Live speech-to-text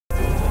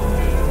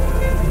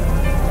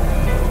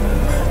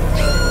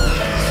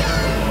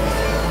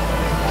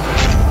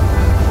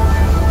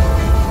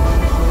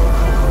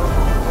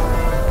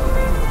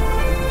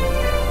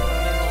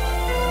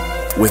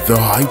with the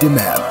high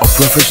demand of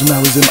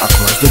professionalism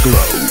across the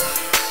globe.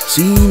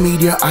 Chillen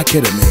Media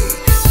Academy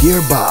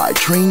hereby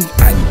train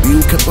and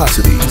build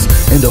capacities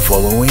in the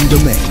following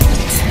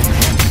domains: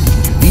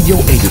 video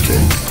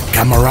editing,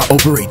 camera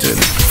operating,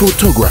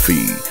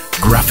 photography,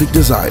 graphic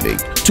designing,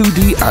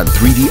 2D and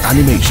 3D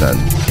animation,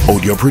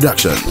 audio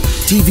production,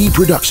 TV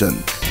production,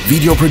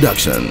 video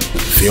production,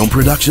 film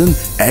production,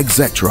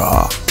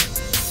 etc.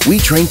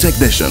 We train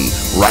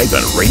technicians ripe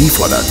and ready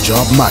for the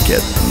job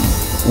market.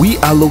 We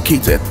are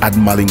located at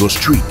Malingo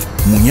Street,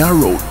 Munya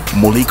Road,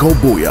 Moliko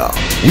Boya.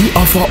 We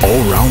offer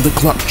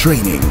all-round-the-clock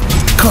training.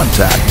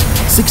 Contact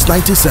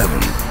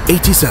 697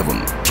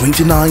 87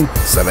 29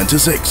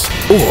 76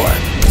 or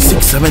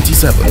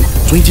 677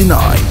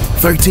 29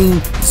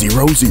 13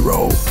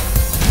 00.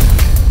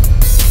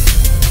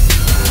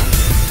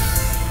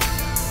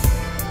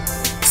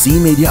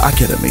 Chillen Media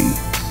Academy.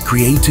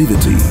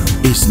 Creativity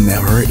is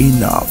never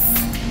enough.